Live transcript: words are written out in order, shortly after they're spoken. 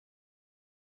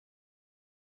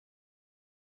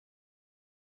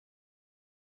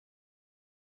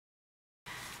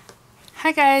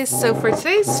Hi guys, so for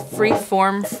today's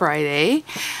Freeform Friday,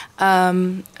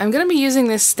 I'm going to be using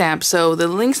this stamp. So the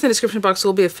links in the description box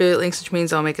will be affiliate links, which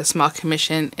means I'll make a small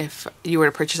commission if you were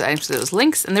to purchase items through those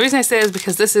links. And the reason I say that is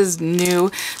because this is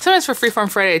new. Sometimes for Freeform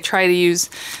Friday I try to use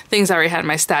things I already had in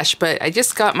my stash, but I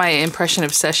just got my Impression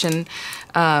Obsession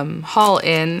haul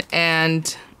in,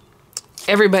 and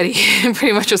everybody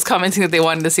pretty much was commenting that they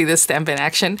wanted to see this stamp in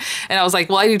action, and I was like,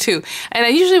 well, I do too. And I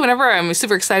usually, whenever I'm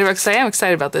super excited about, because I am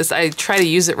excited about this, I try to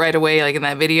use it right away, like in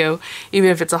that video, even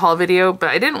if it's a haul video. But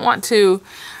I didn't want to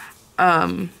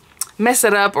mess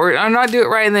it up or not do it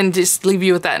right and then just leave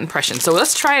you with that impression. So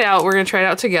let's try it out. We're gonna try it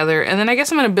out together, and then I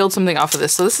guess I'm gonna build something off of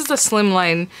this. So this is the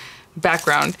Slimline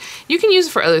background. You can use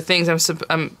it for other things.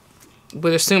 I'm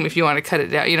would assume if you want to cut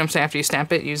it out, you know what I'm saying, after you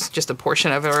stamp it, use just a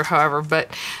portion of it or however, but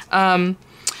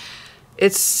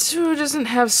it doesn't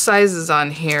have sizes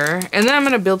on here. And then I'm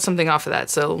going to build something off of that,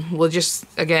 so we'll just,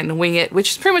 again, wing it,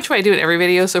 which is pretty much what I do in every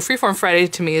video. So Freeform Friday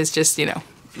to me is just, you know,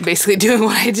 basically doing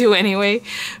what I do anyway.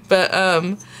 But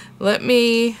let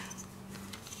me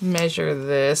measure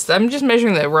this. I'm just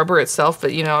measuring the rubber itself,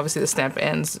 but you know, obviously the stamp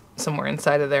ends somewhere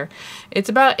inside of there. It's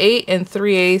about 8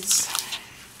 3/8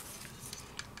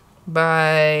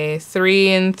 by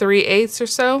 3 3/8 or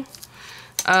so.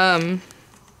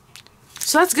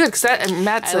 So that's good, because I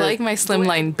like my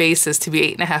Slimline bases to be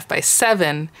 8.5 by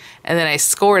 7, and then I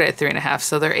scored at 3.5,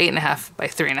 so they're 8.5 by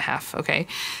 3.5. Okay,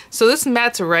 so this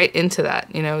mats right into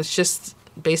that. You know, it's just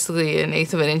basically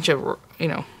 1/8 of an inch of, you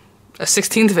know, a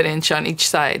 1/16 of an inch on each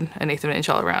side, 1/8 of an inch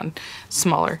all around,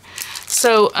 smaller.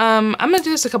 So I'm gonna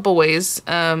do this a couple ways.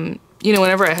 You know,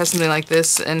 whenever I have something like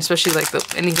this, and especially like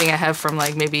anything I have from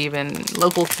like maybe even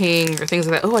Local King or things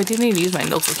like that. Oh, I do need to use my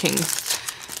Local King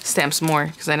stamps more,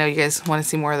 because I know you guys want to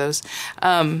see more of those.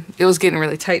 It was getting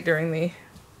really tight during the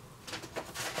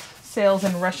sales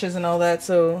and rushes and all that.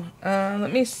 So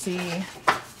let me see.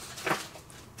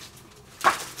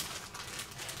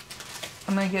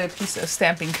 I'm gonna get a piece of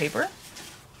stamping paper.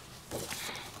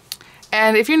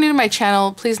 And if you're new to my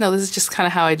channel, please know this is just kind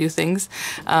of how I do things.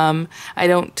 I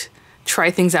don't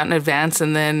try things out in advance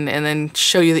and then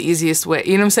show you the easiest way.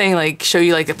 You know what I'm saying? Like show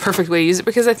you like the perfect way to use it,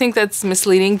 because I think that's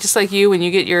misleading. Just like you, when you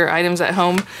get your items at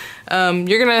home,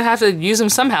 you're gonna have to use them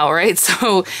somehow, right?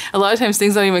 So a lot of times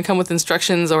things don't even come with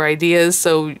instructions or ideas,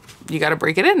 so you got to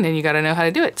break it in and you got to know how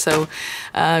to do it. So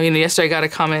you know, yesterday I got a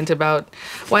comment about,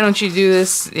 why don't you do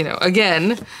this, you know,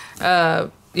 again.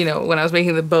 You know, when I was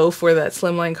making the bow for that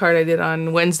Slimline card I did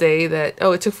on Wednesday, that,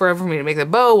 oh, it took forever for me to make the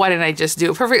bow. Why didn't I just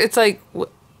do it perfect? It's like,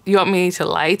 you want me to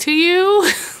lie to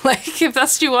you? Like, if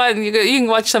that's what you want, you can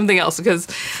watch something else, because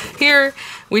here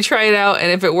we try it out, and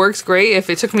if it works, great. If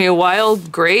it took me a while,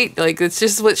 great. Like, it's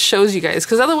just what shows you guys,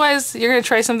 because otherwise you're going to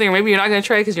try something, or maybe you're not going to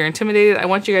try it because you're intimidated. I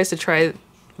want you guys to try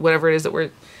whatever it is that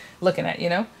we're looking at, you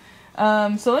know?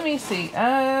 So let me see.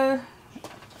 I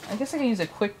guess I can use a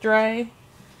quick dry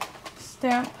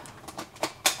stamp.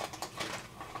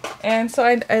 And so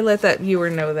I let that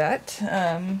viewer know that,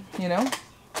 you know,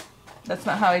 that's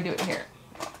not how I do it here.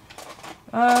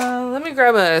 Let me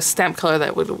grab a stamp color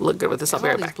that would look good with this. I'll be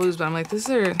right back. Blues, but I'm like, these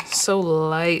are so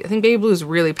light. I think baby blue is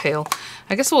really pale.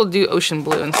 I guess we'll do ocean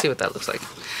blue and see what that looks like.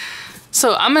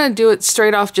 So I'm going to do it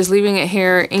straight off, just leaving it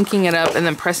here, inking it up, and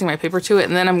then pressing my paper to it.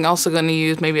 And then I'm also going to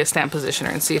use maybe a stamp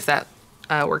positioner and see if that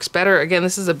works better. Again,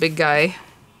 this is a big guy.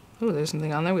 Oh, there's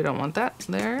something on there. We don't want that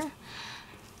there.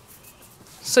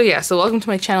 So yeah, so welcome to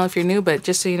my channel if you're new, but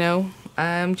just so you know,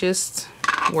 I'm just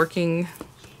working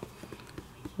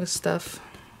with stuff.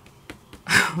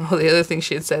 Well, the other thing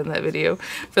she had said in that video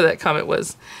for that comment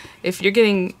was, if you're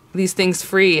getting these things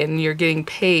free and you're getting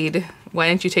paid, why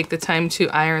didn't you take the time to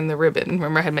iron the ribbon?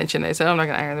 Remember I had mentioned, I said, oh, I'm not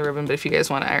going to iron the ribbon, but if you guys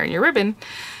want to iron your ribbon.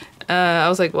 I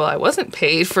was like, well, I wasn't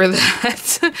paid for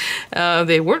that.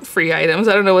 They weren't free items.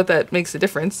 I don't know what that makes a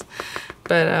difference.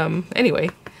 But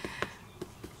anyway.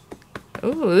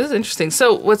 Oh, this is interesting.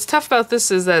 So what's tough about this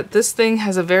is that this thing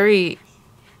has a very,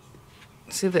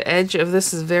 see, the edge of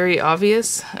this is very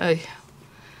obvious. I'm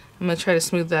going to try to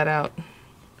smooth that out.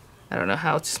 I don't know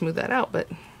how to smooth that out, but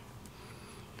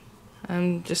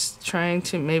I'm just trying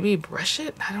to maybe brush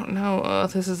it. I don't know. Oh,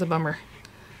 this is a bummer.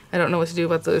 I don't know what to do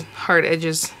about the hard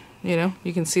edges. You know,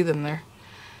 you can see them there.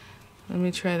 Let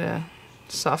me try to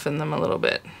soften them a little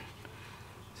bit.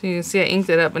 So you can see I inked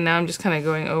it up, and now I'm just kind of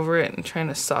going over it and trying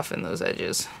to soften those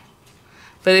edges.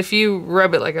 But if you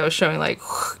rub it like I was showing, like,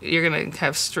 you're going to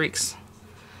have streaks.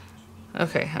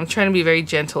 Okay, I'm trying to be very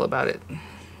gentle about it.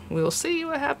 We will see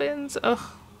what happens.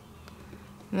 Oh,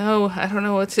 no, I don't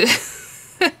know what to...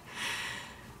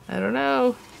 I don't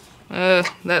know. That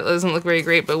doesn't look very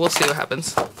great, but we'll see what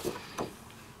happens.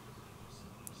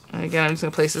 I again, I'm just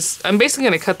gonna place this. I'm basically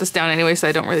gonna cut this down anyway, so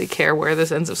I don't really care where this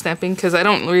ends up stamping, because I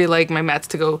don't really like my mats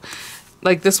to go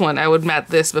like this one. I would mat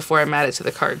this before I mat it to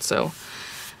the card, so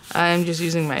I'm just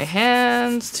using my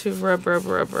hands to rub.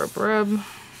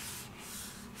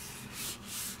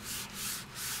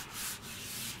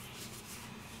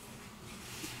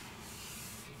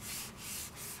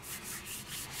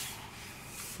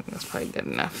 That's probably good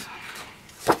enough.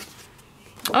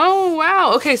 Oh,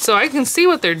 wow. Okay, so I can see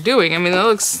what they're doing. I mean, that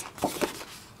looks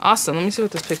awesome. Let me see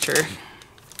what this picture...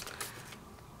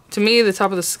 To me, the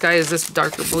top of the sky is this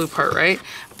darker blue part, right?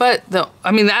 But,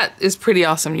 I mean, that is pretty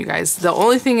awesome, you guys. The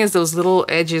only thing is those little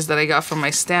edges that I got from my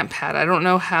stamp pad. I don't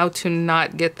know how to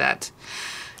not get that.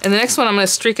 And the next one, I'm going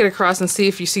to streak it across and see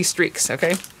if you see streaks,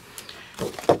 okay?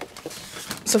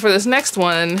 So for this next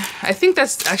one, I think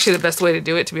that's actually the best way to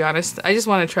do it, to be honest. I just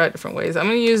want to try it different ways. I'm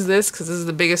going to use this because this is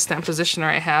the biggest stamp positioner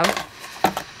I have.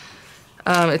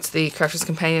 It's the Crafter's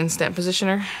Companion stamp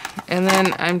positioner. And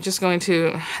then I'm just going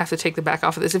to have to take the back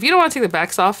off of this. If you don't want to take the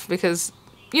backs off, because,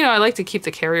 you know, I like to keep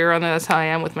the carrier on there. That's how I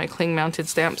am with my cling mounted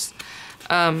stamps.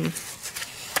 That's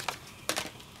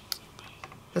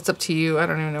up to you. I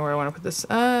don't even know where I want to put this.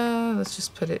 Let's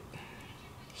just put it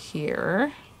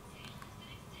here.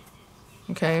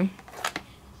 Okay,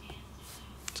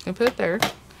 just gonna put it there.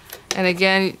 And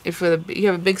again, if you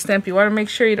have a big stamp, you want to make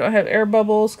sure you don't have air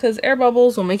bubbles, because air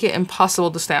bubbles will make it impossible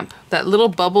to stamp. That little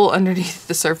bubble underneath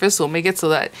the surface will make it so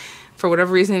that, for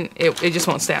whatever reason, it just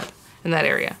won't stamp in that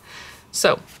area.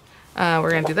 So,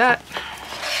 we're gonna do that.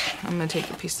 I'm gonna take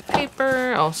a piece of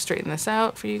paper. I'll straighten this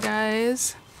out for you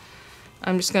guys.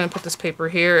 I'm just gonna put this paper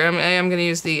here. I am gonna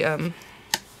use the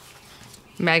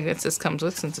magnets this comes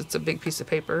with, since it's a big piece of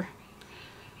paper.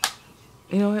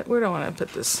 You know what, where do I want to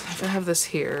put this? If I have this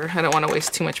here, I don't want to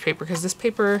waste too much paper, because this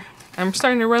paper, I'm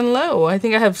starting to run low. I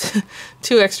think I have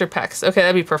 2 extra packs. Okay,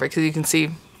 that'd be perfect, because you can see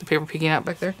the paper peeking out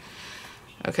back there.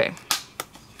 Okay.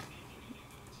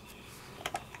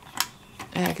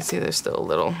 And I can see there's still a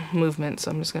little movement, so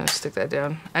I'm just going to stick that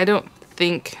down. I don't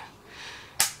think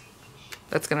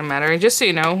that's going to matter. And just so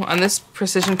you know, on this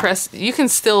precision press, you can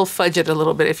still fudge it a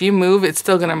little bit. If you move, it's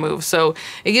still going to move. So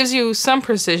it gives you some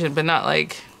precision, but not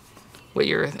like what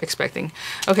you're expecting.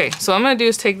 Okay, so what I'm gonna do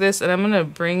is take this and I'm gonna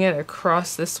bring it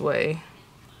across this way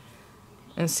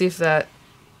and see if that,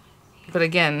 but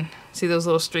again, see those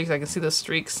little streaks? I can see those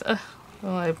streaks.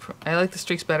 Well, I like the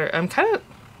streaks better. I'm kind of,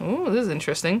 oh, this is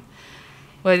interesting.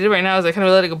 What I did right now is I kind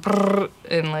of let it go brrr,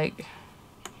 and like,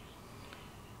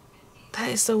 that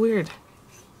is so weird.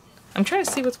 I'm trying to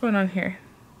see what's going on here.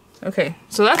 Okay,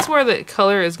 so that's where the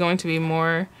color is going to be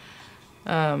more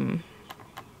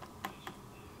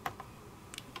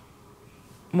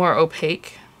more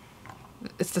opaque.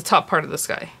 It's the top part of the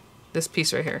sky, this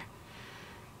piece right here.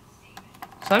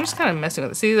 So I'm just kind of messing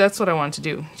with it. See, that's what I wanted to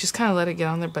do. Just kind of let it get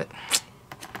on there, but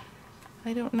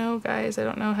I don't know, guys. I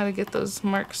don't know how to get those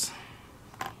marks.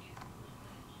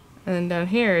 And then down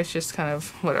here, it's just kind of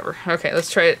whatever. Okay, let's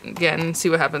try it again and see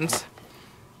what happens.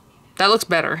 That looks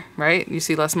better, right? You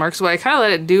see less marks. What I kind of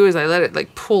let it do is I let it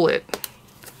like pull it.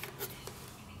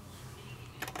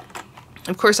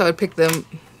 Of course, I would pick the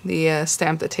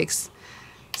stamp that takes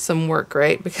some work,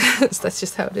 right? Because that's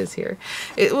just how it is here.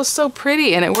 It was so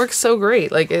pretty and it works so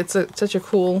great. Like, it's such a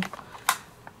cool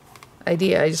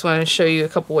idea. I just wanted to show you a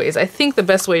couple ways. I think the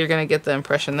best way you're going to get the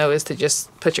impression, though, is to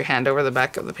just put your hand over the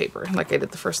back of the paper like I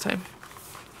did the first time.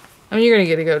 I mean, you're going to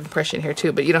get a good impression here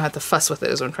too, but you don't have to fuss with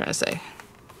it, is what I'm trying to say.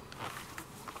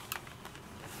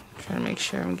 I'm trying to make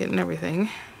sure I'm getting everything.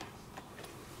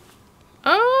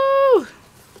 Oh,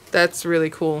 that's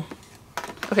really cool.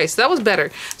 Okay, so that was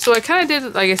better. So I kind of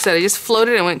did, like I said, I just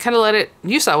floated and went, kind of let it,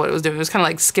 you saw what it was doing. It was kind of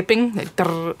like skipping. Like,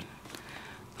 look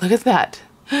at that.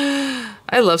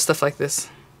 I love stuff like this.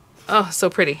 Oh, so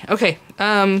pretty. Okay,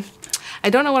 I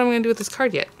don't know what I'm going to do with this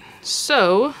card yet.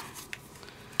 So,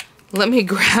 let me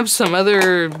grab some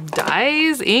other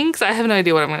dyes, inks. I have no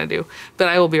idea what I'm going to do, but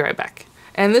I will be right back.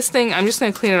 And this thing, I'm just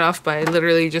going to clean it off by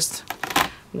literally just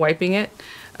wiping it.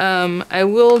 I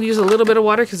will use a little bit of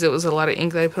water because it was a lot of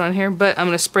ink that I put on here, but I'm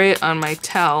going to spray it on my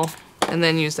towel and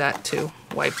then use that to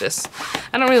wipe this.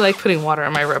 I don't really like putting water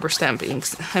on my rubber stamp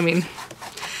inks. I mean,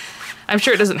 I'm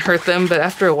sure it doesn't hurt them, but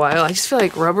after a while, I just feel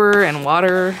like rubber and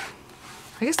water,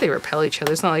 I guess they repel each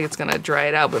other. It's not like it's going to dry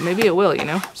it out, but maybe it will, you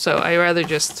know? So I rather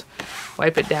just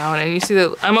wipe it down. And you see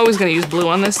that I'm always going to use blue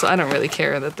on this, so I don't really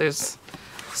care that there's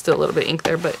still a little bit of ink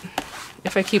there, but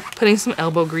if I keep putting some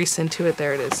elbow grease into it,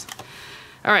 there it is.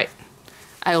 All right,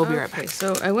 I will be right back.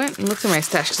 So I went and looked at my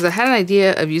stash because I had an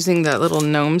idea of using that little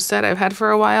gnome set I've had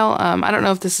for a while. I don't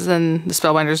know if this is in the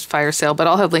Spellbinders fire sale, but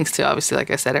I'll have links to, obviously,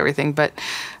 like I said, everything. But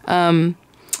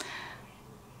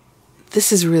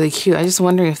this is really cute. I'm just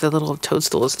wondering if the little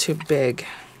toadstool is too big.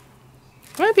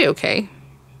 It might be okay.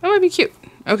 That might be cute.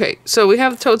 Okay, so we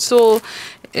have the toadstool.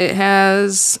 It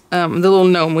has the little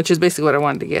gnome, which is basically what I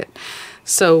wanted to get.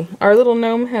 So our little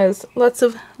gnome has lots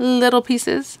of little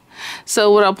pieces.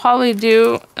 So what I'll probably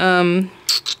do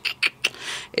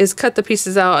is cut the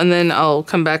pieces out, and then I'll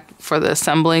come back for the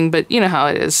assembling. But you know how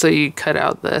it is. So you cut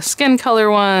out the skin color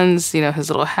ones, you know, his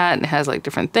little hat, and it has like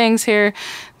different things here.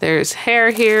 There's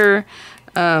hair here.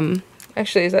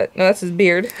 Actually, is that, no, that's his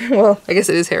beard. Well, I guess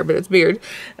it is hair, but it's beard.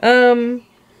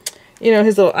 You know,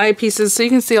 his little eye pieces, so you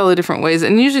can see all the different ways.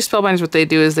 And usually Spellbinders, what they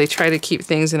do is they try to keep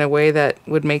things in a way that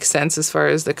would make sense as far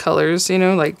as the colors, you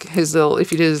know, like his little,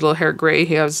 if you did his little hair gray,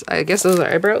 he has, I guess those are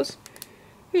eyebrows.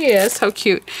 Yes, how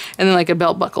cute. And then like a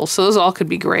belt buckle. So those all could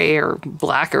be gray or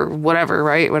black or whatever,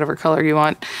 right? Whatever color you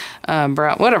want.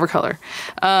 Brown, whatever color.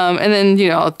 And then, you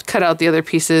know, I'll cut out the other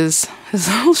pieces. His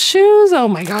little shoes. Oh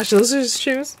my gosh, those are his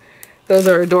shoes. Those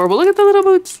are adorable. Look at the little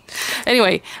boots.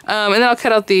 Anyway, and then I'll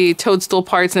cut out the toadstool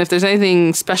parts. And if there's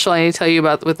anything special I need to tell you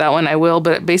about with that one, I will.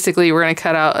 But basically, we're going to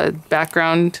cut out a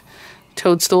background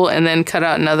toadstool and then cut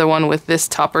out another one with this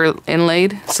topper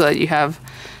inlaid so that you have,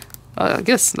 I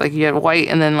guess, like you have white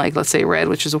and then like, let's say red,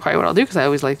 which is probably what I'll do because I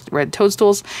always like red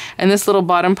toadstools. And this little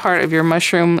bottom part of your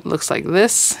mushroom looks like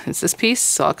this. It's this piece.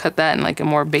 So I'll cut that in like a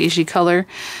more beigey color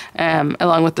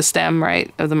along with the stem,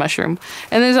 right, of the mushroom.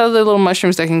 And there's other little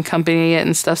mushrooms that can accompany it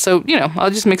and stuff. So, you know,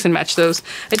 I'll just mix and match those.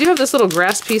 I do have this little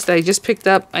grass piece that I just picked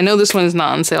up. I know this one is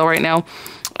not on sale right now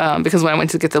because when I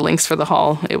went to get the links for the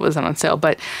haul, it wasn't on sale.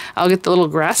 But I'll get the little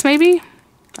grass maybe.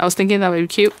 I was thinking that would be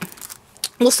cute.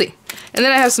 We'll see. And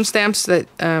then I have some stamps that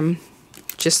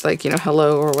just like, you know,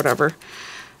 hello or whatever.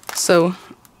 So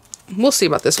we'll see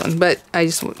about this one. But I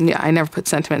just, yeah, I never put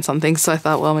sentiments on things. So I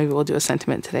thought, well, maybe we'll do a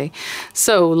sentiment today.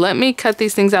 So let me cut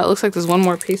these things out. It looks like there's one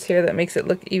more piece here that makes it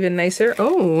look even nicer.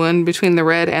 Oh, and between the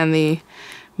red and the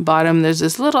bottom, there's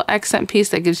this little accent piece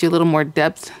that gives you a little more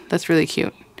depth. That's really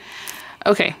cute.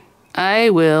 Okay,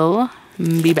 I will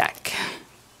be back.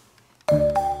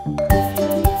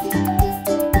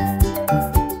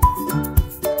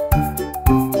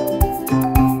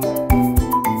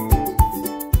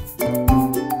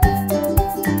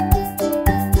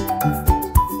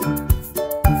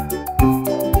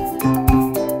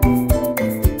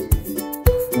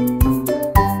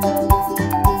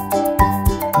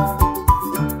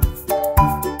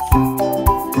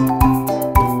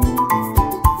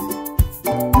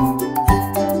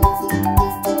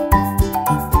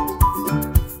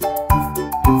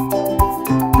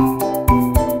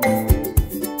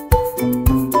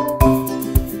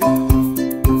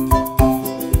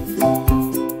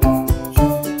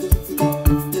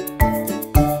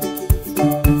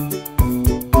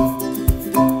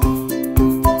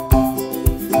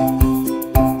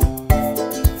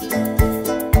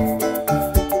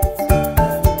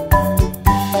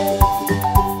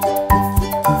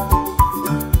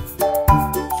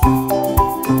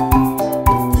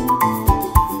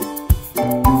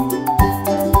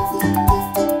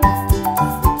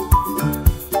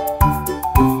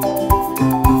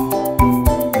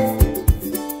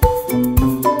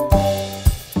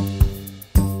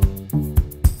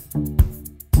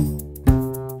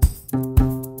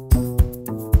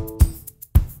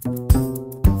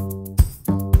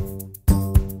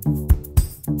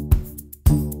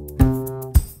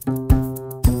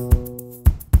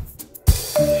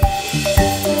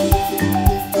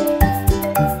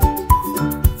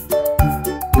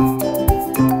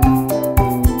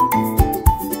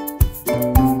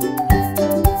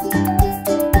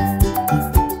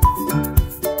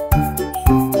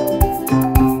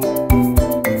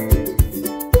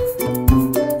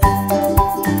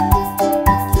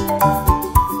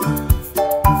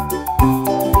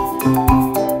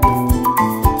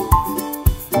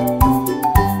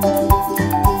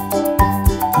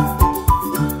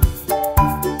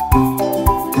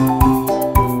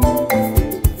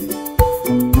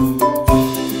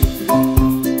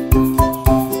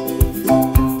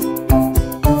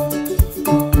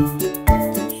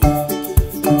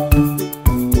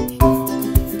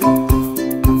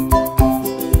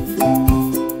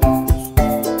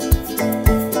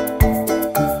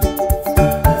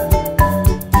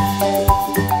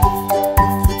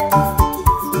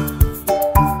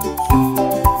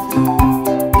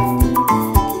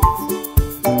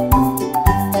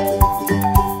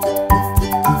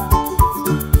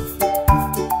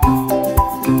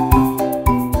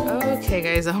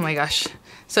 Gosh.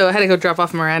 So I had to go drop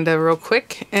off Miranda real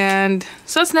quick. And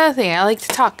so that's another thing. I like to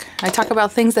talk. I talk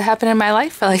about things that happen in my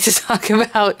life. I like to talk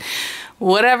about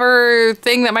whatever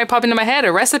thing that might pop into my head,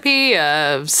 a recipe,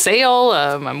 a sale,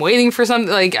 I'm waiting for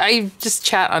something. Like, I just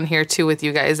chat on here too with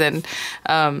you guys. And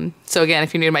so again,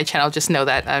 if you're new to my channel, just know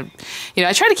that, you know,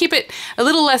 I try to keep it a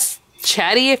little less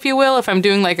chatty, if you will, if I'm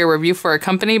doing like a review for a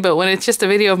company. But when it's just a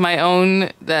video of my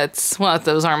own, that's, well,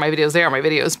 those aren't my videos, they are my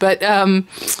videos. But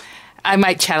I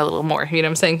might chat a little more, you know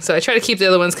what I'm saying? So I try to keep the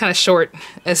other ones kind of short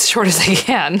as I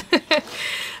can.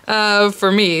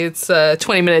 For me, it's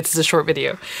 20 minutes is a short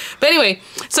video. But anyway,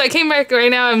 so I came back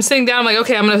right now, I'm sitting down, I'm like,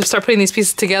 okay, I'm gonna start putting these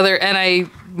pieces together, and I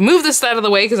moved this out of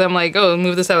the way, because I'm like, oh,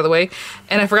 move this out of the way,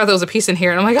 and I forgot there was a piece in here,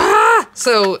 and I'm like, ah!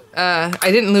 So, I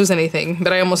didn't lose anything,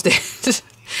 but I almost did.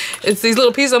 It's these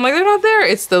little pieces, I'm like, they're not there.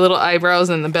 It's the little eyebrows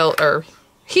and the belt are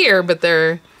here, but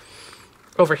they're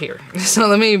over here. So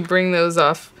let me bring those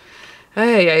off.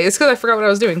 Hey, it's because I forgot what I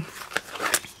was doing.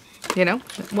 You know,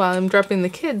 while I'm dropping the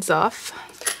kids off,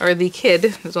 or the kid,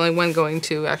 there's only one going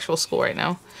to actual school right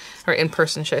now, or in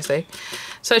person, should I say.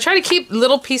 So I try to keep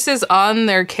little pieces on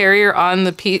their carrier, on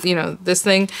the piece, you know, this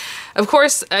thing. Of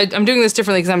course, I'm doing this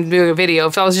differently because I'm doing a video.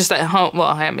 If I was just at home, well,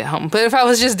 I am at home, but if I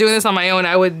was just doing this on my own,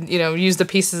 I would, you know, use the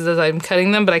pieces as I'm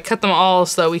cutting them, but I cut them all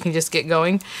so that we can just get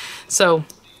going. So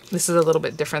this is a little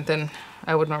bit different than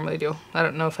I would normally do. I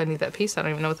don't know if I need that piece. I don't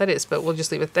even know what that is, but we'll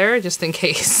just leave it there just in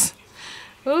case.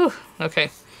 Ooh, okay.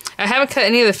 I haven't cut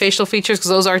any of the facial features because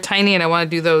those are tiny and I want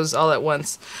to do those all at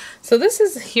once. So this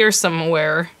is here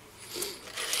somewhere.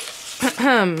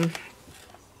 And,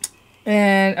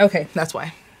 okay, that's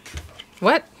why.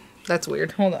 What? That's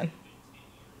weird. Hold on.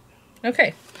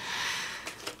 Okay.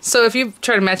 So if you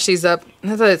try to match these up,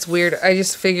 I thought it's weird. I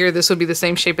just figured this would be the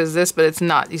same shape as this, but it's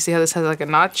not. You see how this has like a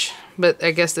notch? But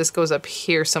I guess this goes up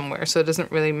here somewhere, so it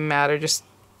doesn't really matter. Just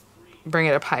bring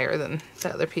it up higher than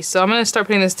the other piece. So I'm going to start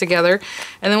putting this together,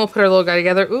 and then we'll put our little guy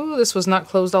together. Ooh, this was not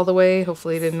closed all the way.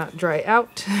 Hopefully it did not dry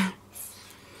out.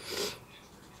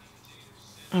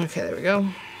 Okay, there we go.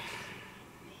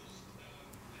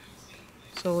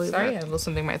 So sorry, I have a little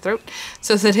something in my throat.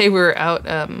 So today we were out,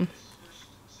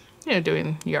 you know,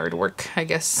 doing yard work, I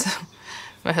guess.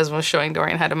 My husband was showing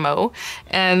Dorian how to mow,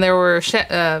 and there were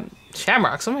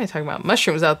shamrocks. What am I talking about?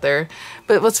 Mushrooms out there.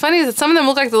 But what's funny is that some of them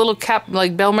look like the little cap,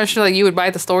 like bell mushrooms, like you would buy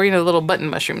at the store, you know, little button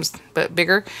mushrooms, but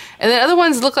bigger. And then other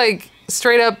ones look like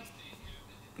straight up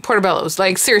portobellos,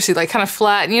 like seriously, like kind of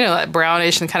flat, you know, that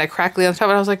brownish and kind of crackly on top.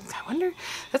 And I was like, I wonder,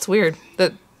 that's weird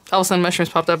that all of a sudden mushrooms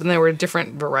popped up and there were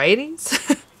different varieties.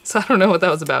 So I don't know what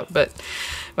that was about, but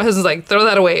my husband's like, throw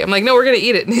that away. I'm like, no, we're gonna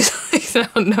eat it. And he's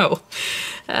like, no.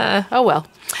 Oh well.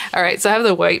 All right, so I have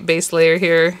the white base layer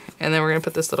here, and then we're gonna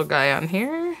put this little guy on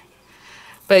here.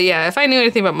 But yeah, if I knew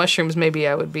anything about mushrooms, maybe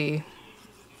I would be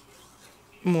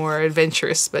more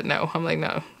adventurous, but no, I'm like,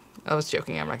 no, I was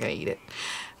joking, I'm not gonna eat it.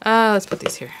 Let's put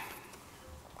these here.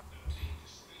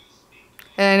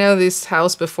 And I know this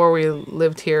house before we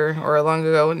lived here, or long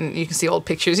ago, and you can see old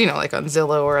pictures, you know, like on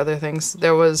Zillow or other things,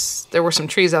 there were some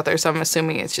trees out there, so I'm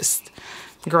assuming it's just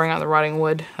growing on the rotting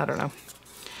wood. I don't know.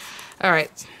 All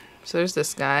right, so there's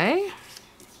this guy. I'm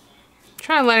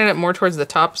trying to line it up more towards the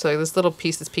top, so this little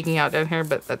piece is peeking out down here,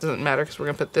 but that doesn't matter because we're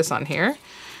gonna put this on here.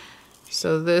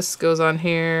 So this goes on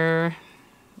here.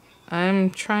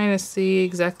 I'm trying to see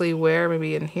exactly where,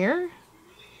 maybe in here.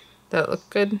 That look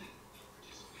good?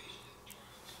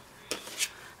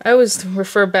 I always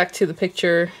refer back to the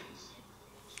picture.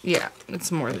 Yeah,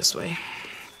 it's more this way.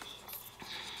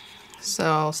 So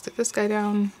I'll stick this guy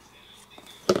down.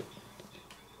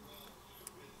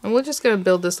 And we're just gonna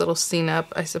build this little scene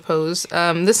up, I suppose.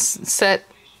 This set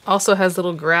also has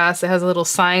little grass. It has a little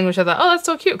sign, which I thought, oh, that's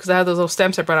so cute, because I have those little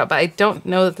stamps I brought out. But I don't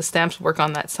know that the stamps work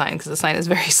on that sign, because the sign is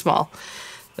very small.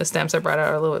 The stamps I brought out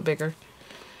are a little bit bigger.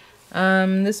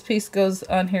 This piece goes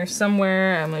on here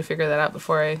somewhere. I'm gonna figure that out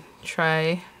before I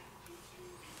try.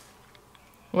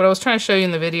 What I was trying to show you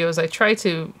in the video is I try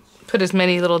to put as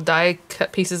many little die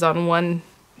cut pieces on one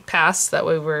pass. That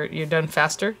way you're done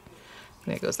faster.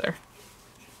 And it goes there.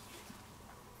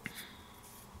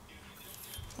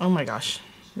 Oh my gosh,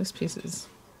 this piece is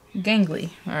gangly.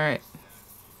 All right.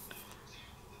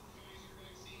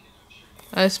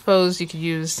 I suppose you could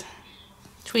use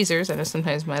tweezers. I know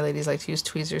sometimes my ladies like to use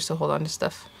tweezers to hold on to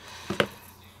stuff.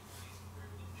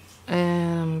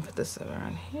 And I'm gonna put this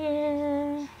around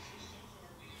here.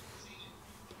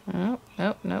 Oh,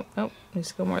 nope, nope, nope. Needs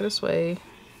to go more this way.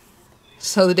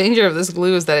 So the danger of this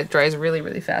glue is that it dries really,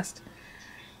 really fast.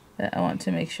 But I want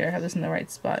to make sure I have this in the right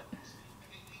spot.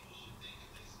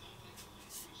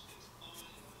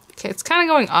 Okay, it's kind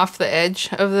of going off the edge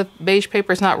of the beige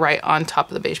paper. It's not right on top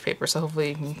of the beige paper, so hopefully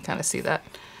you can kind of see that.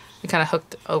 It kind of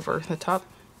hooked over the top.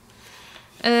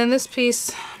 And then this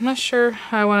piece, I'm not sure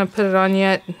how I want to put it on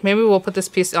yet. Maybe we'll put this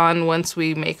piece on once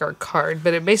we make our card,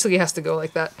 but it basically has to go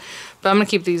like that. But I'm going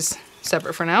to keep these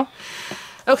separate for now.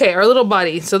 Okay, our little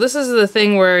body. So this is the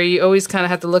thing where you always kind of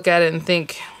have to look at it and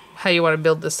think how you want to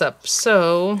build this up.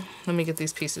 So let me get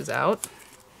these pieces out.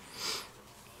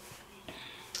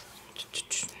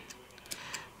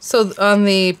 So on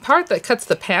the part that cuts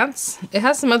the pants, it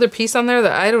has some other piece on there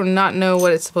that I do not know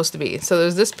what it's supposed to be. So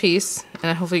there's this piece,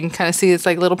 and hopefully you can kind of see it's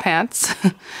like little pants.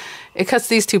 It cuts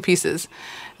these two pieces.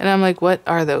 And I'm like, what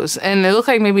are those? And they look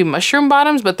like maybe mushroom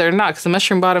bottoms, but they're not, because the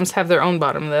mushroom bottoms have their own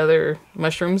bottom, the other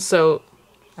mushrooms. So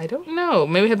I don't know.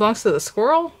 Maybe it belongs to the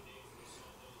squirrel?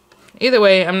 Either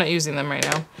way, I'm not using them right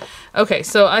now. Okay,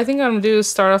 so I think what I'm going to do is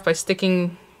start off by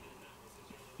sticking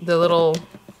the little...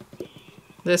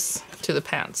 this to the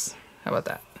pants. How about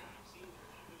that?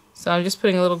 So I'm just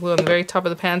putting a little glue on the very top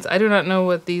of the pants. I do not know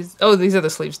what these... oh, these are the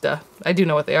sleeves, duh. I do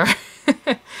know what they are.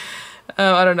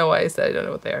 I don't know why I said I don't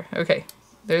know what they are. Okay,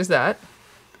 there's that.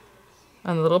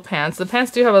 On the little pants. The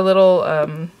pants do have a little,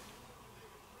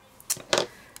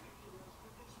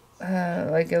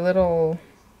 like a little...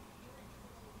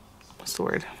 what's the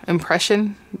word?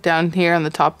 Impression down here on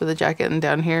the top of the jacket and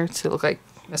down here to look like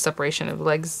a separation of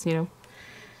legs, you know.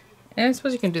 And I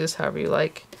suppose you can do this however you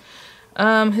like.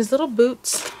 His little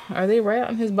boots, are they right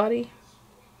on his body?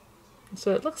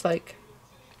 So it looks like.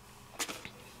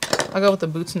 I'll go with the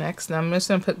boots next. Now I'm just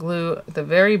going to put glue at the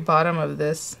very bottom of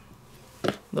this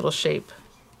little shape.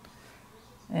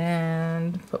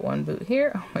 And put one boot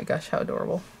here. Oh my gosh, how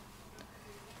adorable.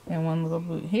 And one little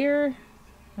boot here.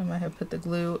 I might have put the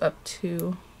glue up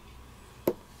to...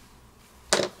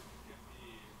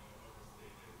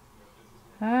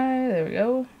 hi, there we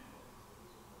go.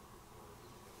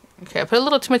 Okay, I put a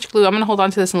little too much glue. I'm going to hold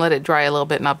on to this and let it dry a little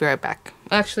bit, and I'll be right back.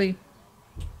 Actually,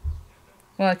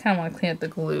 well, I kind of want to clean up the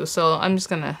glue, so I'm just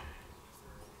going to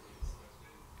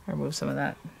remove some of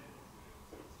that.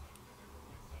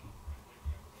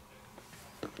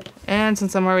 And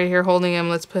since I'm already here holding him,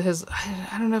 let's put his...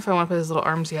 I don't know if I want to put his little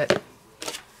arms yet.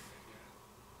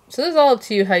 So this is all up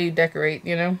to you how you decorate,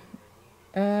 you know?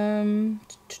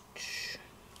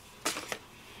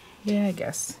 Yeah, I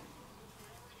guess.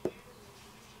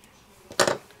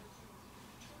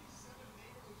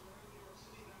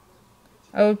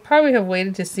 I would probably have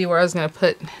waited to see where I was going to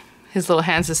put his little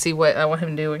hands to see what I want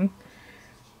him doing.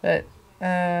 But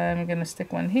I'm going to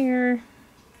stick one here.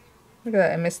 Look at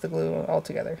that, I missed the glue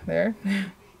altogether. There.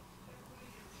 And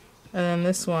then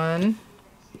this one.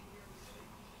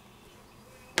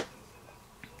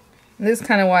 This is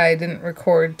kind of why I didn't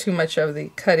record too much of the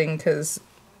cutting, because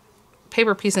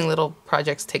paper piecing little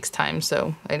projects takes time,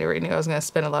 so I already knew I was going to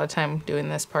spend a lot of time doing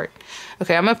this part.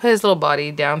 Okay, I'm going to put his little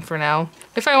body down for now.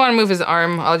 If I want to move his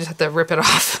arm, I'll just have to rip it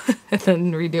off and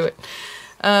then redo it.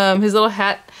 His little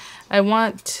hat, I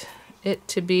want it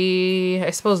to be, I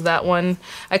suppose that one.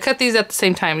 I cut these at the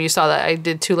same time. You saw that. I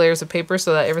did 2 layers of paper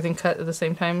so that everything cut at the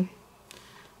same time.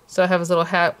 So I have his little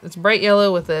hat. It's bright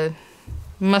yellow with a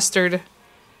mustard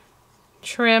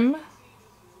trim.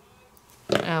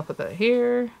 I'll put that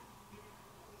here.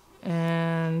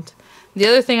 And the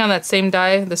other thing on that same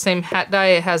die, the same hat die,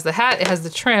 it has the hat, it has the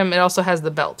trim, it also has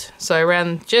the belt. So I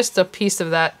ran just a piece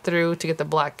of that through to get the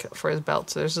black for his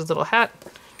belt. So there's his little hat.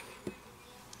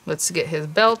 Let's get his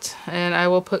belt, and I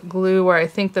will put glue where I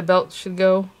think the belt should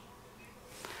go.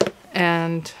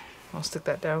 And I'll stick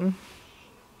that down.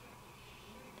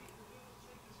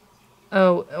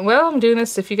 Oh, well, I'm doing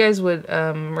this if you guys would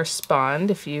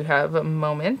respond if you have a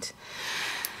moment.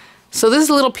 So this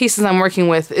little pieces I'm working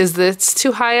with, is this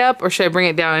too high up or should I bring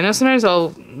it down? I know sometimes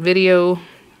I'll videotape,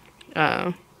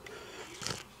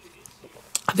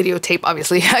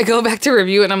 obviously. I go back to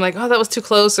review and I'm like, oh, that was too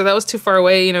close or that was too far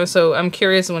away, you know, so I'm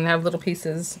curious when I have little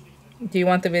pieces. Do you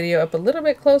want the video up a little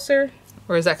bit closer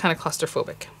or is that kind of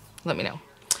claustrophobic? Let me know.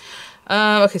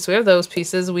 Okay, so we have those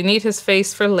pieces. We need his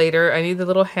face for later. I need the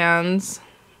little hands.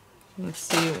 Let's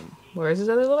see, where is his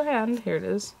other little hand? Here it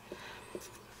is.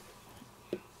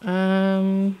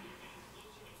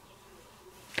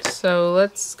 So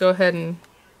let's go ahead and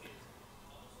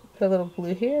put a little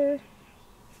glue here.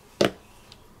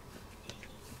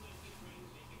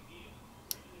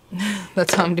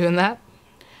 That's how I'm doing that.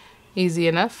 Easy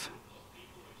enough.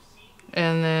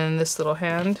 And then this little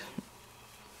hand.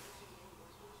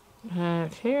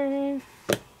 Here.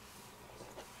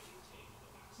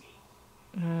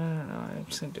 I don't know, I'm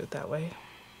just gonna do it that way.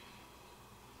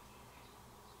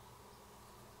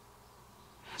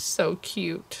 So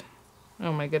cute.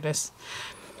 Oh my goodness.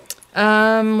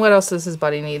 What else does his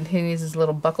body need? He needs his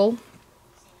little buckle.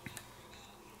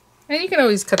 And you can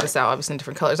always cut this out, obviously, in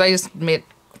different colors. I just made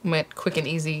went quick and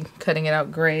easy cutting it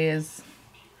out gray as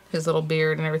his little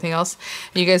beard and everything else.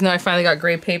 And you guys know I finally got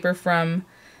gray paper from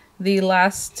the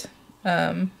last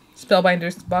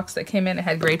Spellbinders box that came in. It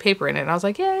had gray paper in it. And I was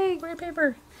like, yay, gray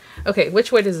paper. Okay,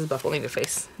 which way does this buffalo need to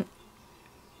face?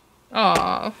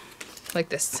 Aw, like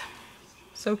this.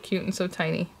 So cute and so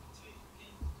tiny.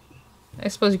 I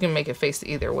suppose you can make it face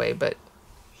either way, but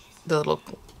the little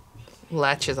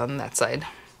latch is on that side.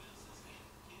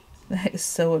 That is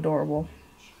so adorable.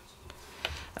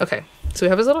 Okay, so we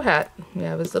have his little hat. We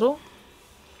have his little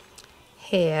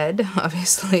head,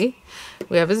 obviously.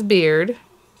 We have his beard.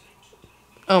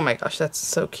 Oh my gosh, that's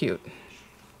so cute.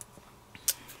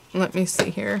 Let me see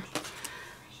here.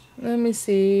 Let me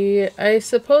see. I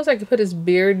suppose I could put his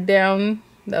beard down.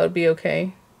 That would be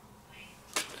okay.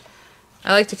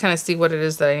 I like to kind of see what it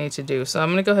is that I need to do. So I'm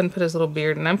going to go ahead and put his little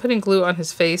beard. And I'm putting glue on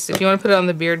his face. If you want to put it on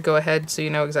the beard, go ahead so you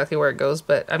know exactly where it goes.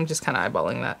 But I'm just kind of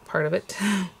eyeballing that part of it.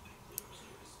 And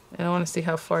I want to see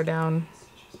how far down.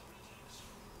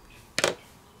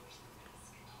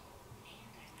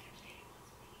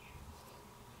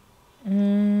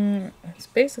 It's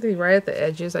basically right at the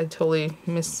edges. I totally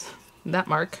missed that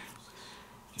mark.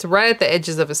 It's right at the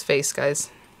edges of his face, guys.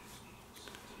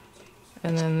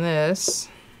 And then this.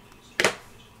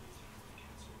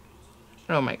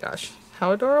 Oh my gosh,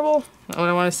 how adorable. What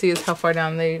I want to see is how far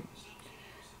down they...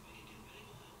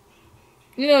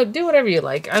 You know, do whatever you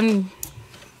like. I'm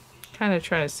kind of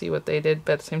trying to see what they did,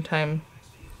 but at the same time,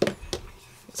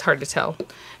 it's hard to tell.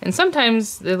 And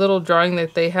sometimes the little drawing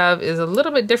that they have is a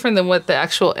little bit different than what the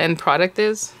actual end product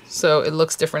is. So it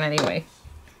looks different anyway.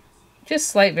 Just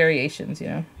slight variations, you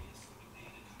know.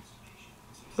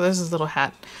 So there's his little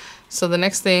hat. So the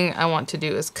next thing I want to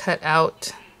do is cut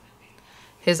out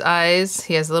his eyes.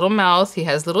 He has a little mouth. He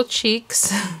has little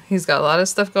cheeks. He's got a lot of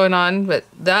stuff going on, but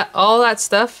all that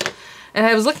stuff. And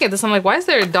I was looking at this, I'm like, why is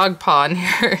there a dog paw in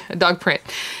here? A dog print.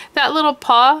 That little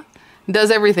paw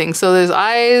does everything. So there's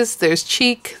eyes, there's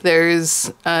cheek,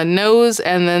 there's a nose,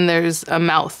 and then there's a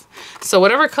mouth. So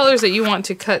whatever colors that you want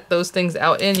to cut those things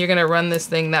out in, you're gonna run this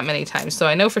thing that many times. So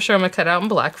I know for sure I'm gonna cut out in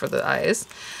black for the eyes.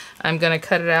 I'm gonna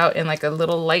cut it out in like a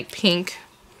little light pink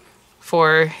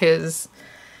for his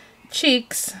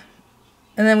cheeks.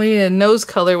 And then we need a nose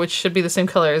color, which should be the same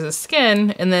color as his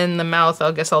skin. And then the mouth,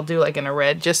 I guess I'll do like in a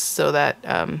red, just so that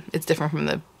it's different from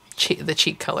the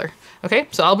cheek color. Okay,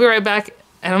 so I'll be right back.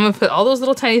 And I'm gonna put all those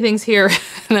little tiny things here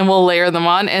and then we'll layer them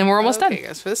on and we're almost done. Okay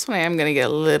guys, for this one I am gonna get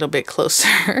a little bit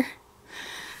closer.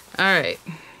 All right,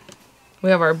 we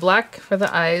have our black for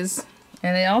the eyes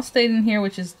and they all stayed in here,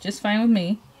 which is just fine with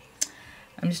me.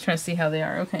 I'm just trying to see how they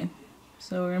are. Okay,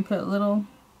 so we're gonna put a little,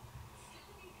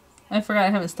 I forgot I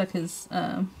haven't stuck his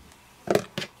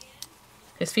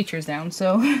features down,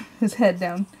 so his head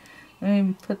down. Let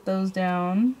me put those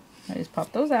down. I just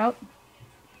pop those out.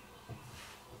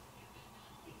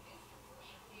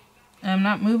 I'm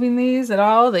not moving these at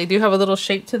all. They do have a little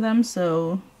shape to them,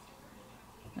 so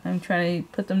I'm trying to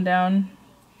put them down.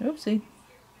 Oopsie.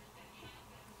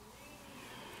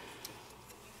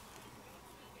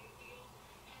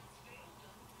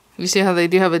 You see how they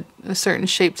do have a certain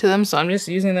shape to them, so I'm just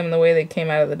using them the way they came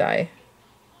out of the die.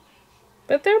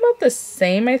 But they're about the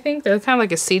same, I think. They're kind of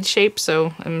like a seed shape,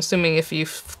 so I'm assuming if you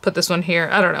put this one here,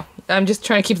 I don't know. I'm just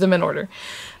trying to keep them in order.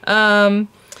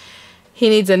 He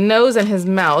needs a nose and his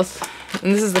mouth.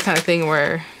 And this is the kind of thing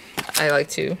where I like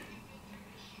to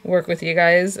work with you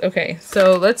guys. Okay,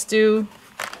 so let's do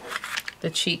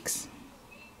the cheeks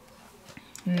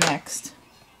next.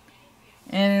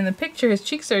 And in the picture, his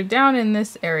cheeks are down in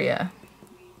this area.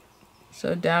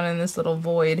 So down in this little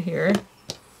void here.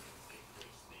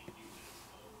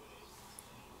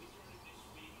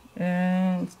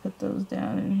 And let's put those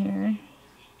down in here.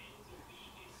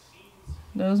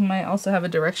 Those might also have a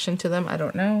direction to them. I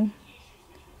don't know.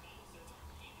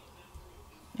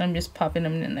 I'm just popping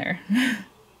them in there.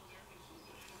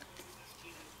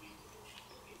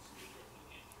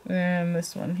 And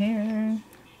this one here.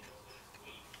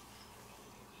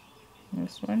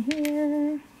 This one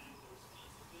here.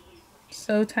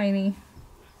 So tiny.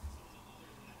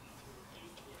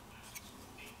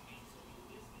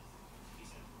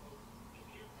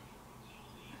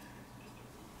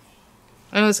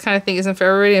 I know this kind of thing isn't for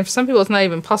everybody, and for some people it's not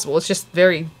even possible. It's just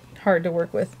very hard to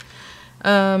work with.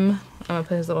 I'm gonna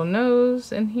put his little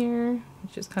nose in here,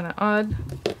 which is kind of odd.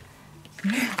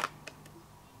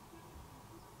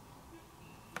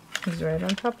 He's right on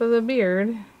top of the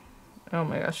beard. Oh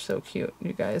my gosh, so cute,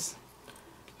 you guys.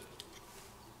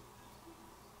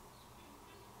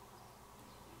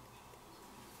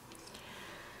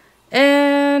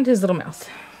 And his little mouth.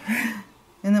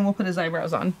 And then we'll put his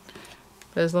eyebrows on.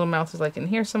 But his little mouth is like in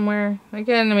here somewhere.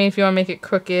 Again, I mean, if you want to make it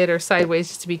crooked or sideways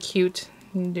just to be cute,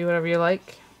 you can do whatever you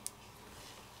like.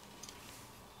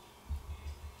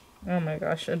 Oh my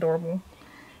gosh, adorable.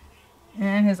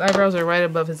 And his eyebrows are right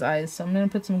above his eyes, so I'm going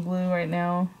to put some glue right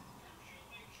now.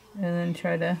 And then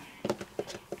try to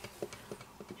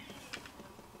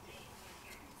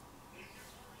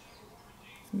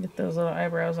get those little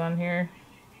eyebrows on here.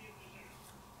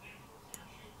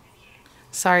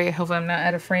 Sorry, I hope I'm not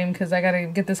out of frame because I got to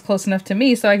get this close enough to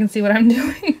me so I can see what I'm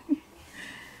doing.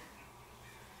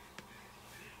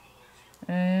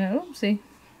 Oopsie.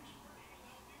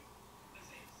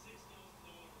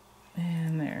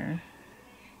 And there.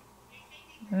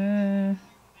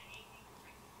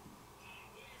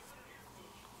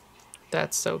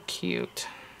 That's so cute.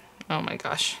 Oh my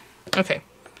gosh. Okay.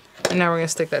 And now we're going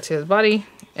to stick that to his body.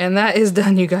 And that is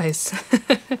done, you guys.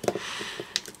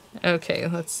 Okay,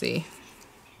 let's see.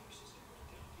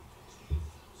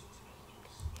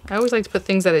 I always like to put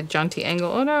things at a jaunty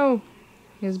angle. Oh no!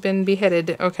 He's been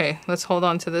beheaded. Okay, let's hold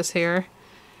on to this here.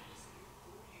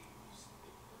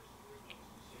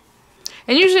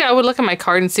 And usually I would look at my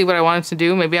card and see what I want him to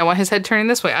do. Maybe I want his head turning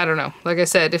this way. I don't know. Like I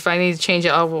said, if I need to change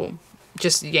it, I will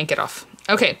just yank it off.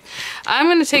 Okay, I'm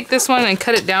going to take this one and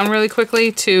cut it down really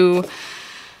quickly to,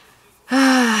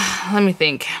 let me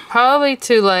think, probably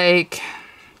to like,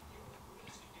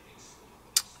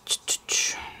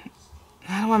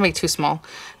 I don't want to make too small,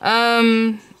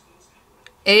 8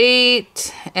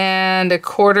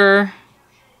 1/4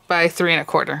 by 3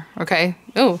 1/4, okay?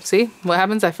 Oh, see what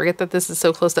happens? I forget that this is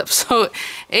so close up. So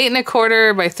 8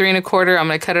 1/4 by 3 1/4. I'm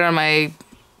going to cut it on my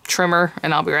trimmer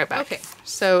and I'll be right back. Okay,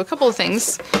 so a couple of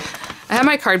things. I have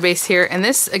my card base here, and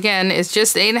this again is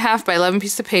just 8 1/2 by 11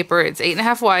 piece of paper. It's 8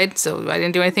 1/2 wide, so I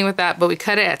didn't do anything with that, but we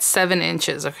cut it at 7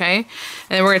 inches, okay? And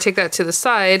then we're going to take that to the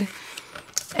side,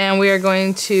 and we are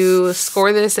going to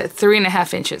score this at 3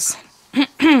 1/2 inches.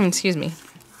 Excuse me.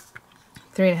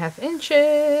 3 1/2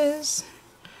 inches.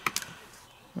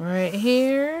 Right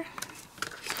here.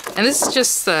 And this is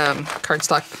just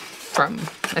cardstock from,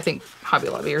 I think, Hobby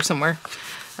Lobby or somewhere.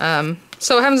 So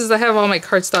what happens is I have all my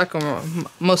cardstock, or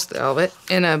most of it,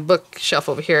 in a bookshelf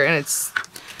over here, and it's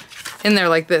in there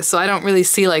like this. So I don't really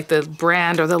see like the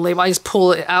brand or the label. I just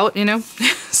pull it out, you know?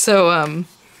 So, I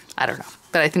don't know,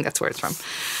 but I think that's where it's from.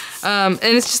 And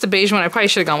it's just a beige one. I probably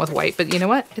should have gone with white, but you know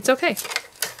what? It's okay.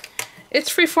 It's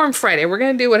Freeform Friday. We're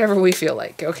going to do whatever we feel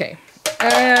like. Okay.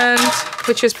 And,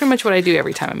 which is pretty much what I do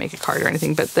every time I make a card or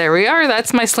anything. But there we are.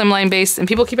 That's my Slimline base. And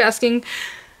people keep asking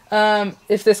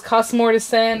if this costs more to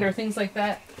send or things like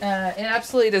that. It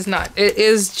absolutely does not. It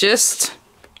is just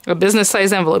a business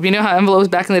size envelope. You know how envelopes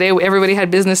back in the day, everybody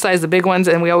had business size, the big ones,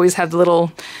 and we always had the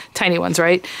little tiny ones,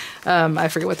 right? I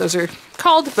forget what those are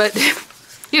called, but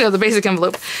you know, the basic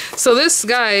envelope. So this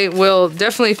guy will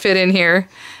definitely fit in here.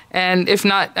 And if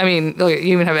not, I mean, look,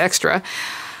 you even have extra.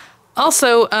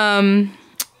 Also,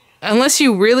 unless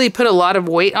you really put a lot of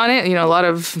weight on it, you know, a lot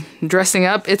of dressing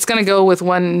up, it's going to go with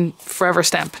one forever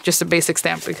stamp, just a basic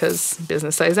stamp, because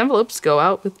business size envelopes go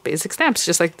out with basic stamps,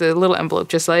 just like the little envelope,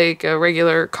 just like a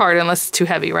regular card, unless it's too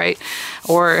heavy, right?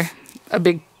 Or a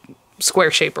big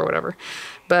square shape or whatever.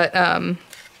 But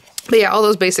yeah, all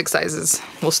those basic sizes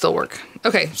will still work.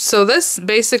 Okay, so this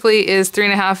basically is 3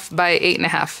 1/2 by 8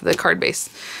 1/2, the card base.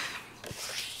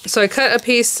 So I cut a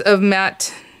piece of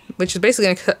matte, which is basically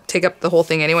going to take up the whole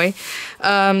thing anyway,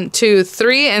 to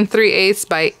 3 3/8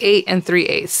 by 8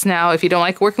 3/8. Now, if you don't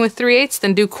like working with 3/8,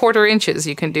 then do 1/4 inches.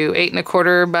 You can do 8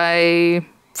 1/4 by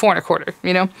 4 1/4,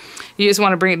 you know? You just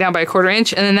want to bring it down by 1/4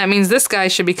 inch, and then that means this guy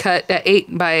should be cut at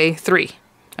 8 by 3.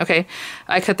 Okay,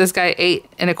 I cut this guy 8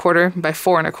 1/4 by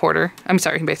 4 1/4. I'm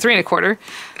sorry, by 3 1/4.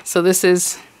 So this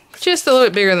is just a little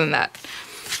bit bigger than that.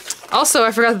 Also,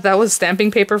 I forgot that that was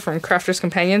stamping paper from Crafter's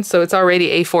Companion, so it's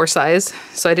already A4 size.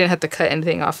 So I didn't have to cut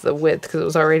anything off the width because it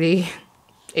was already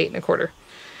 8 1/4.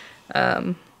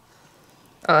 All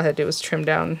I had to do was trim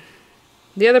down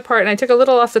the other part, and I took a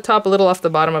little off the top, a little off the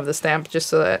bottom of the stamp, just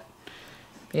so that,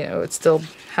 you know, it still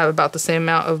have about the same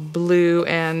amount of blue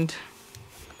and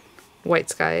white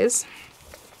skies.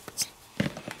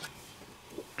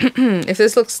 If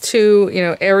this looks too, you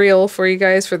know, aerial for you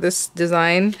guys for this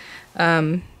design,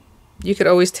 you could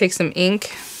always take some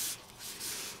ink.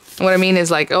 What I mean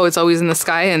is like, oh, it's always in the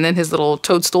sky, and then his little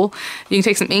toadstool. You can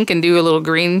take some ink and do a little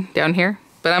green down here.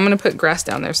 But I'm going to put grass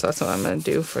down there, so that's what I'm going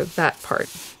to do for that part.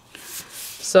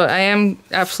 So I am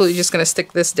absolutely just going to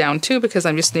stick this down too, because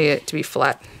I just need it to be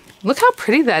flat. Look how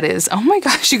pretty that is. Oh my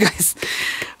gosh, you guys.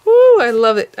 Woo, I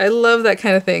love it. I love that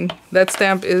kind of thing. That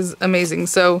stamp is amazing.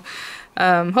 So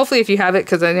hopefully if you have it,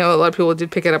 because I know a lot of people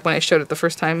did pick it up when I showed it the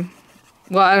first time,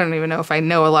 Well, I don't even know if I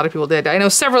know a lot of people did. I know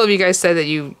several of you guys said that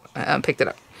you picked it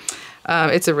up.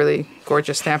 It's a really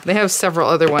gorgeous stamp. They have several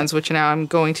other ones, which now I'm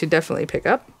going to definitely pick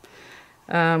up.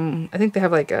 I think they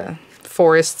have like a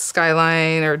forest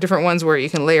skyline or different ones where you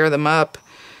can layer them up.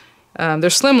 They're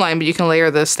slimline, but you can layer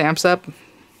the stamps up.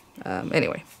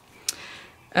 Anyway.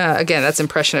 Again, that's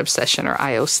Impression Obsession or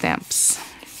IO stamps.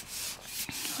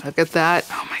 Look at that.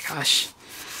 Oh my gosh.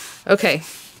 Okay.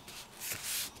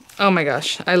 Oh my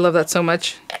gosh. I love that so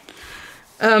much.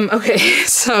 Okay,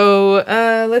 so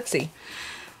let's see.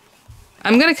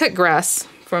 I'm going to cut grass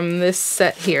from this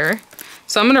set here.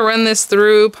 So I'm going to run this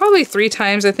through probably 3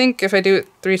 times. I think if I do it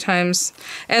 3 times.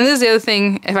 And this is the other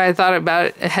thing, if I had thought about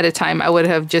it ahead of time, I would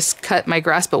have just cut my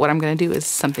grass. But what I'm going to do is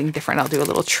something different. I'll do a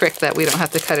little trick that we don't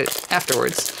have to cut it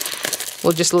afterwards.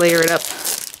 We'll just layer it up.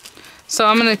 So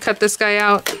I'm going to cut this guy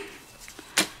out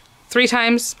 3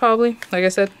 times probably, like I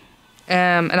said.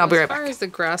 And I'll be right back. As far as the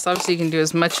grass, obviously you can do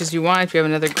as much as you want if you have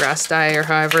another grass dye or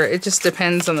however. It just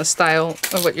depends on the style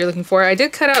of what you're looking for. I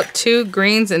did cut out 2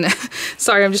 greens and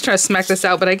sorry, I'm just trying to smack this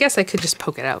out, but I guess I could just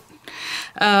poke it out.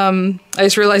 I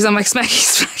just realized I'm like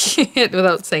smacking it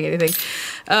without saying anything.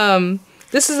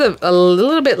 This is a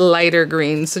little bit lighter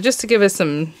green, so just to give us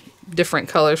some different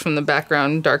colors from the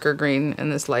background, darker green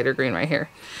and this lighter green right here.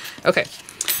 Okay,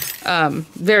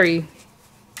 very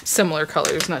similar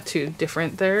colors, not too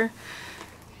different there.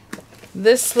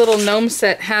 This little gnome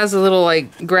set has a little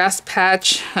like grass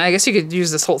patch. I guess you could use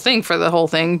this whole thing for the whole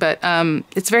thing, but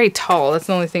it's very tall. That's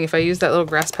the only thing. If I use that little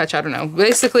grass patch, I don't know.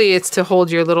 Basically, it's to hold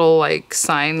your little like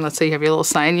sign. Let's say you have your little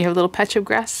sign, you have a little patch of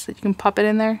grass that you can pop it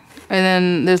in there. And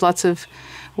then there's lots of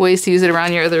ways to use it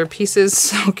around your other pieces.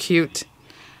 So cute.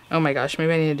 Oh my gosh,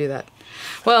 maybe I need to do that.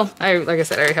 Well, like I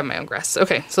said, I already have my own grass.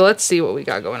 Okay, so let's see what we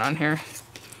got going on here.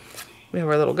 We have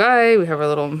our little guy. We have our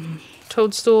little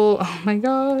toadstool. Oh my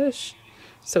gosh.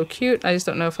 So cute. I just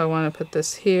don't know if I want to put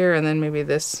this here and then maybe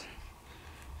this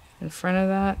in front of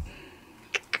that.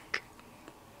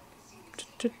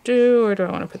 Where do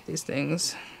I want to put these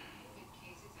things?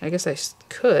 I guess I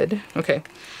could. Okay.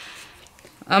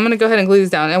 I'm going to go ahead and glue these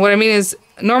down. And what I mean is,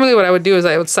 normally what I would do is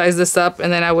I would size this up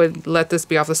and then I would let this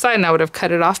be off the side and I would have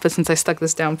cut it off. But since I stuck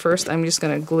this down first, I'm just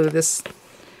going to glue this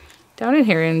down in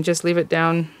here and just leave it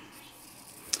down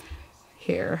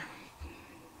here.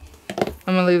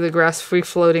 I'm going to leave the grass free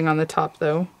floating on the top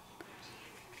though.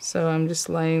 So I'm just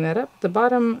laying that up the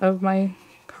bottom of my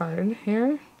card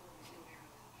here.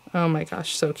 Oh my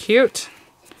gosh, so cute.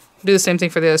 Do the same thing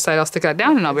for the other side. I'll stick that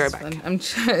down and I'll be right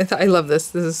back. I love this.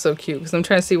 This is so cute because I'm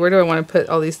trying to see where do I want to put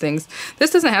all these things. This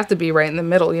doesn't have to be right in the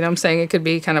middle. You know what I'm saying? It could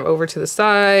be kind of over to the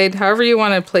side. However you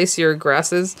want to place your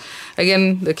grasses.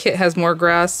 Again, the kit has more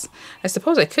grass. I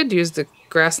suppose I could use the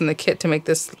grass in the kit to make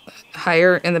this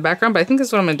higher in the background, but I think this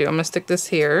is what I'm going to do. I'm going to stick this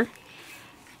here.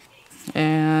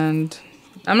 And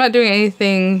I'm not doing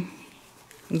anything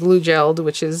glue gelled,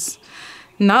 which is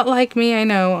not like me, I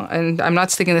know. And I'm not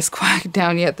sticking this quite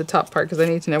down yet, the top part, because I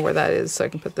need to know where that is so I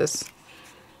can put this.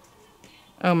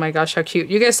 Oh my gosh, how cute.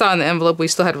 You guys saw in the envelope we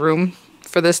still had room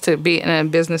for this to be in a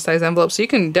business size envelope, so you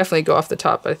can definitely go off the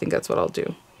top, but I think that's what I'll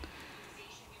do.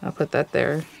 I'll put that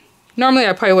there. Normally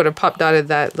I probably would have pop dotted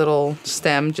that little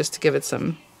stem just to give it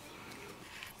some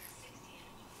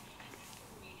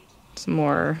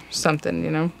more something, you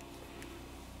know.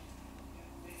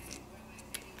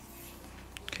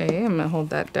 Okay, I'm going to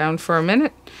hold that down for a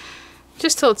minute.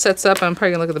 Just till it sets up. I'm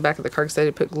probably going to look at the back of the card because I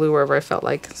did put glue wherever I felt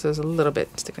like. So there's a little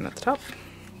bit sticking at the top.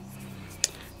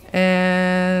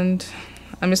 And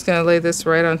I'm just going to lay this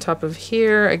right on top of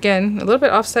here. Again, a little bit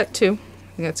offset too.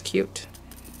 I think that's cute.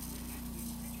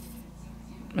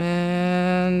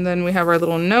 And then we have our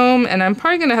little gnome. And I'm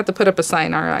probably going to have to put up a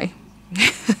sign, aren't I?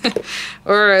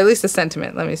 Or at least a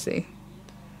sentiment. Let me see.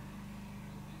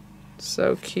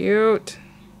 So cute.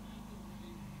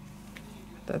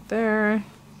 Put that there.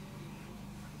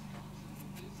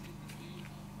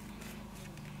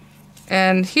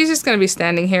 And he's just going to be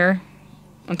standing here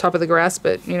on top of the grass,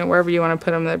 but you know, wherever you want to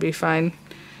put him, that'd be fine.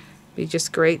 Be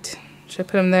just great. Should I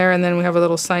put him there? And then we have a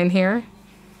little sign here.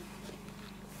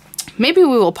 Maybe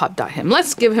we will pop dot him.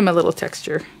 Let's give him a little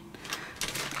texture.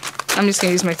 I'm just going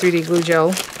to use my 3D glue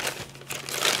gel.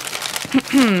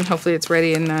 Hopefully it's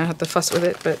ready and I have to fuss with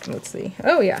it, but let's see.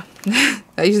 Oh yeah.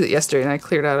 I used it yesterday and I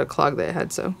cleared out a clog that it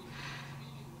had, so.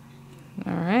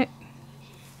 Alright.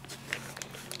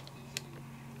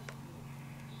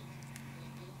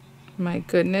 My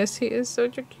goodness, he is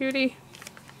such a cutie.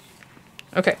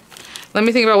 Okay, let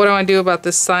me think about what I want to do about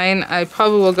this sign. I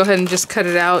probably will go ahead and just cut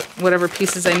it out, whatever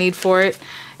pieces I need for it.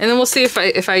 And then we'll see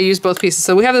if I use both pieces.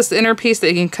 So we have this inner piece that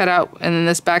you can cut out, and then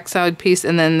this backside piece,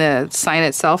 and then the sign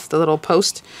itself, the little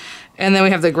post. And then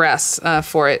we have the grass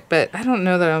for it, but I don't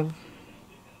know that I'll...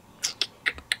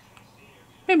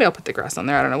 Maybe I'll put the grass on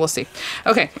there. I don't know. We'll see.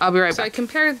 Okay, I'll be right back. So I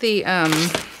compared the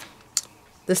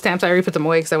stamps. I already put them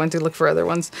away because I went to look for other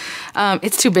ones.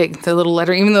 It's too big, the little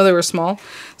lettering, even though they were small.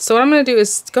 So what I'm going to do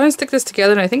is go ahead and stick this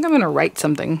together, and I think I'm going to write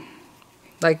something.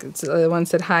 Like the one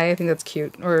said hi. I think that's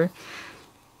cute. Or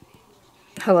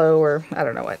hello, or I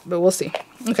don't know what, but we'll see.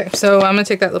 Okay, so I'm going to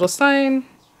take that little sign.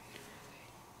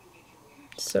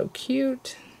 So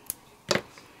cute.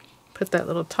 Put that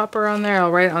little topper on there.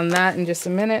 I'll write on that in just a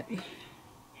minute.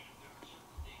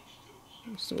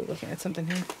 So we're looking at something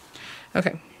here.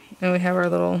 Okay, and we have our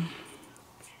little...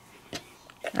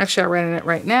 Actually, I'll write on it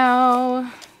right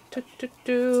now.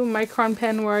 Micron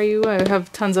pen, where are you? I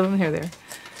have tons of them. Here, there.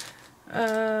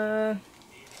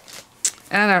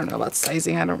 And I don't know about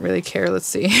sizing. I don't really care. Let's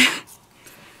see.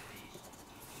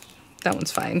 That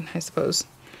one's fine, I suppose.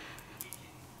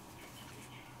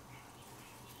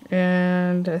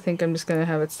 And I think I'm just going to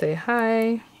have it say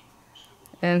hi.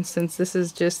 And since this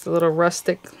is just a little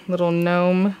rustic little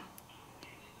gnome,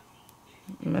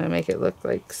 I'm going to make it look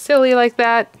like silly like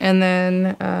that. And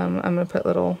then I'm going to put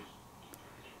little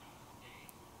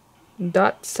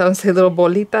dots. I would say little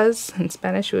bolitas. In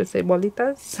Spanish, we would say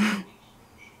bolitas. I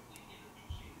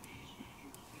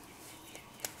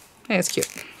think it's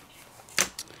cute.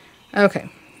 Okay,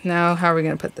 now how are we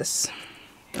going to put this?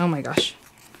 Oh my gosh.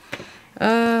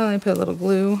 Let me put a little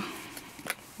glue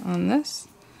on this.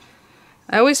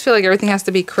 I always feel like everything has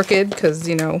to be crooked because,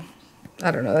 you know,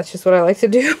 I don't know, that's just what I like to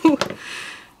do.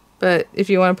 But if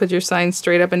you want to put your sign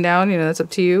straight up and down, you know, that's up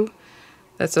to you.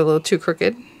 That's a little too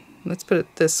crooked. Let's put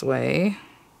it this way.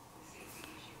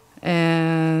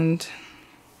 And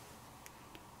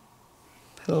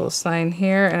put a little sign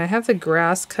here. And I have the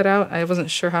grass cut out. I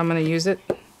wasn't sure how I'm going to use it.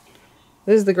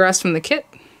 This is the grass from the kit.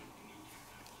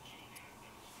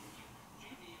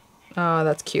 Oh,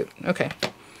 that's cute. Okay.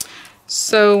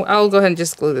 So I'll go ahead and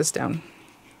just glue this down.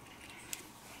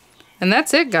 And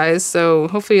that's it, guys. So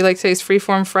hopefully you like today's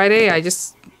Freeform Friday. I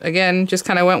just, again, just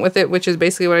kind of went with it, which is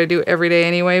basically what I do every day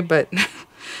anyway, but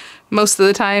most of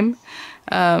the time.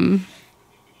 But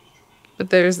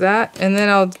there's that. And then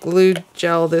I'll glue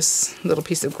gel this little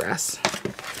piece of grass.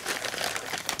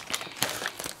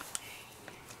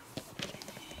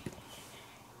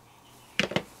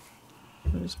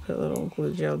 I'll just put a little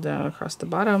glue gel down across the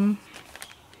bottom.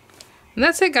 And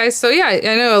that's it, guys. So yeah, I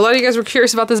know a lot of you guys were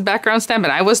curious about this background stamp,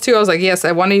 and I was too. I was like, yes,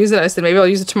 I want to use it. I said, maybe I'll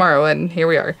use it tomorrow, and here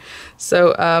we are.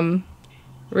 So,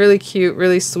 really cute,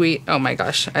 really sweet. Oh my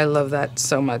gosh, I love that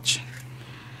so much.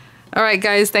 All right,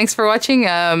 guys, thanks for watching.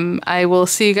 I will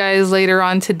see you guys later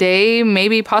on today.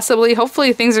 Maybe, possibly,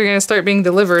 hopefully things are going to start being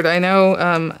delivered. I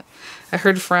know, I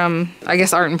heard from, I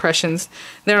guess, Art Impressions.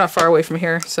 They're not far away from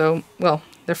here, so, well,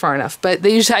 they're far enough. But I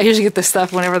usually get the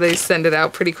stuff whenever they send it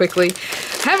out pretty quickly.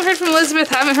 Haven't heard from Elizabeth,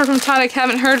 haven't heard from Tonic,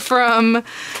 haven't heard from, is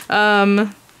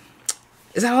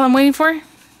that all I'm waiting for?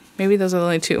 Maybe those are the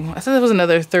only two. I thought there was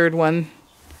another third one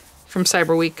from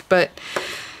Cyber Week, but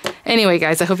anyway,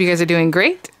 guys, I hope you guys are doing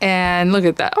great, and look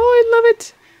at that. Oh, I love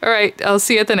it. All right, I'll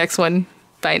see you at the next one.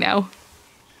 Bye now.